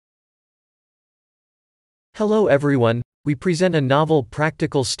Hello everyone, we present a novel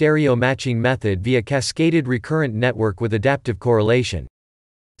practical stereo matching method via cascaded recurrent network with adaptive correlation.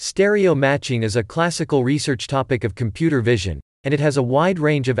 Stereo matching is a classical research topic of computer vision, and it has a wide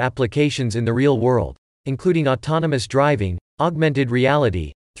range of applications in the real world, including autonomous driving, augmented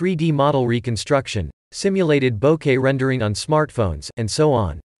reality, 3D model reconstruction, simulated bokeh rendering on smartphones, and so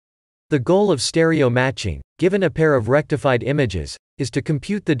on. The goal of stereo matching, given a pair of rectified images, is to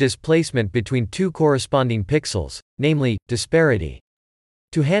compute the displacement between two corresponding pixels, namely, disparity.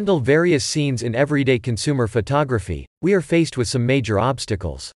 To handle various scenes in everyday consumer photography, we are faced with some major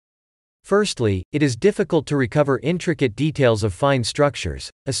obstacles. Firstly, it is difficult to recover intricate details of fine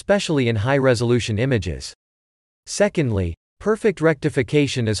structures, especially in high-resolution images. Secondly, perfect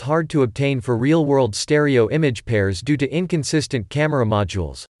rectification is hard to obtain for real-world stereo image pairs due to inconsistent camera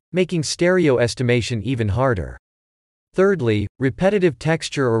modules, making stereo estimation even harder. Thirdly, repetitive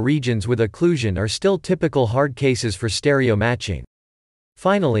texture or regions with occlusion are still typical hard cases for stereo matching.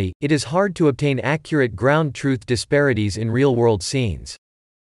 Finally, it is hard to obtain accurate ground truth disparities in real-world scenes.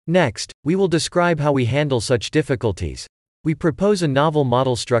 Next, we will describe how we handle such difficulties. We propose a novel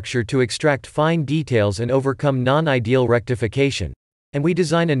model structure to extract fine details and overcome non-ideal rectification, and we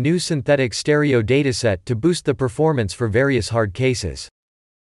design a new synthetic stereo dataset to boost the performance for various hard cases.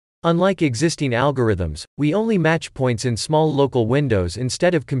 Unlike existing algorithms, we only match points in small local windows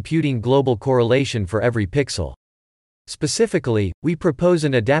instead of computing global correlation for every pixel. Specifically, we propose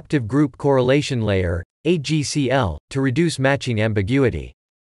an adaptive group correlation layer, AGCL, to reduce matching ambiguity.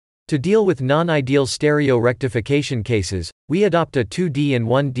 To deal with non-ideal stereo rectification cases, we adopt a 2D and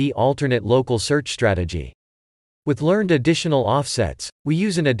 1D alternate local search strategy. With learned additional offsets, we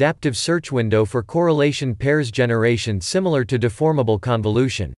use an adaptive search window for correlation pairs generation similar to deformable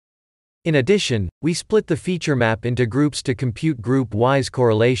convolution. In addition, we split the feature map into groups to compute group-wise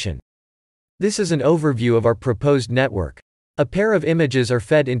correlation. This is an overview of our proposed network. A pair of images are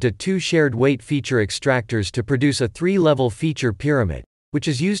fed into two shared weight feature extractors to produce a three-level feature pyramid, which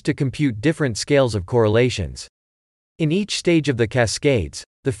is used to compute different scales of correlations. In each stage of the cascades,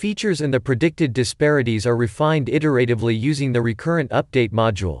 the features and the predicted disparities are refined iteratively using the Recurrent Update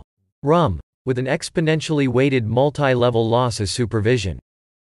module, RUM, with an exponentially weighted multi-level loss as supervision.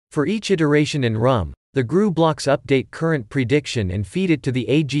 For each iteration in RUM, the GRU blocks update current prediction and feed it to the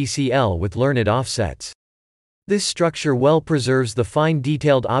AGCL with learned offsets. This structure well preserves the fine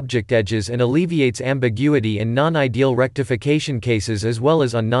detailed object edges and alleviates ambiguity in non-ideal rectification cases as well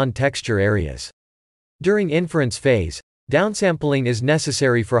as on non-texture areas. During inference phase, downsampling is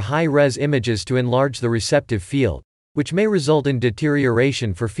necessary for high-res images to enlarge the receptive field, which may result in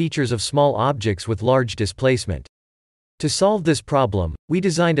deterioration for features of small objects with large displacement. To solve this problem, we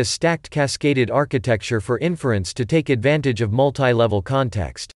designed a stacked cascaded architecture for inference to take advantage of multi-level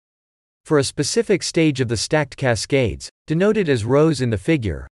context. For a specific stage of the stacked cascades, denoted as rows in the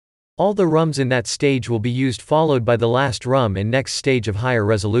figure, all the RUMs in that stage will be used followed by the last RUM in next stage of higher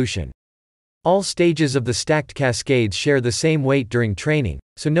resolution. All stages of the stacked cascades share the same weight during training,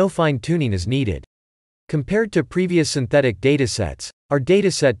 so no fine-tuning is needed. Compared to previous synthetic datasets, our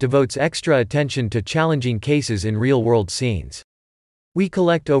dataset devotes extra attention to challenging cases in real-world scenes. We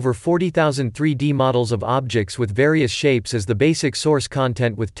collect over 40,000 3D models of objects with various shapes as the basic source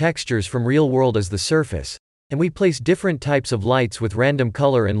content with textures from real world as the surface, and we place different types of lights with random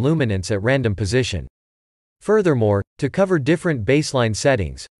color and luminance at random position. Furthermore, to cover different baseline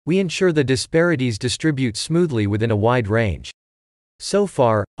settings, we ensure the disparities distribute smoothly within a wide range. So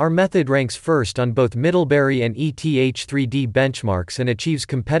far, our method ranks first on both Middlebury and ETH3D benchmarks and achieves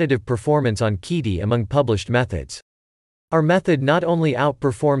competitive performance on KITI among published methods. Our method not only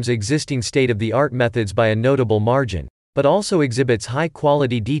outperforms existing state-of-the-art methods by a notable margin, but also exhibits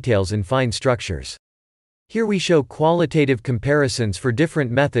high-quality details in fine structures. Here we show qualitative comparisons for different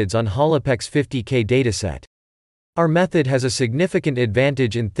methods on Holopex 50K dataset. Our method has a significant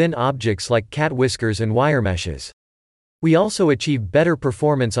advantage in thin objects like cat whiskers and wire meshes. We also achieve better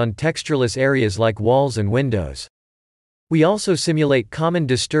performance on textureless areas like walls and windows. We also simulate common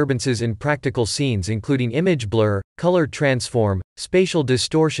disturbances in practical scenes including image blur, color transform, spatial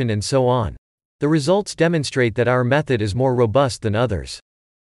distortion and so on. The results demonstrate that our method is more robust than others.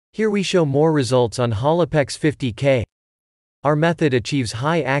 Here we show more results on Holopex 50K. Our method achieves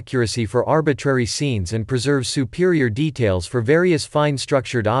high accuracy for arbitrary scenes and preserves superior details for various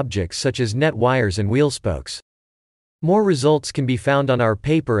fine-structured objects such as net wires and wheel spokes. More results can be found on our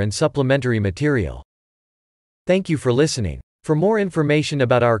paper and supplementary material. Thank you for listening. For more information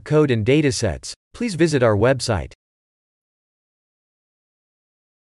about our code and datasets, please visit our website.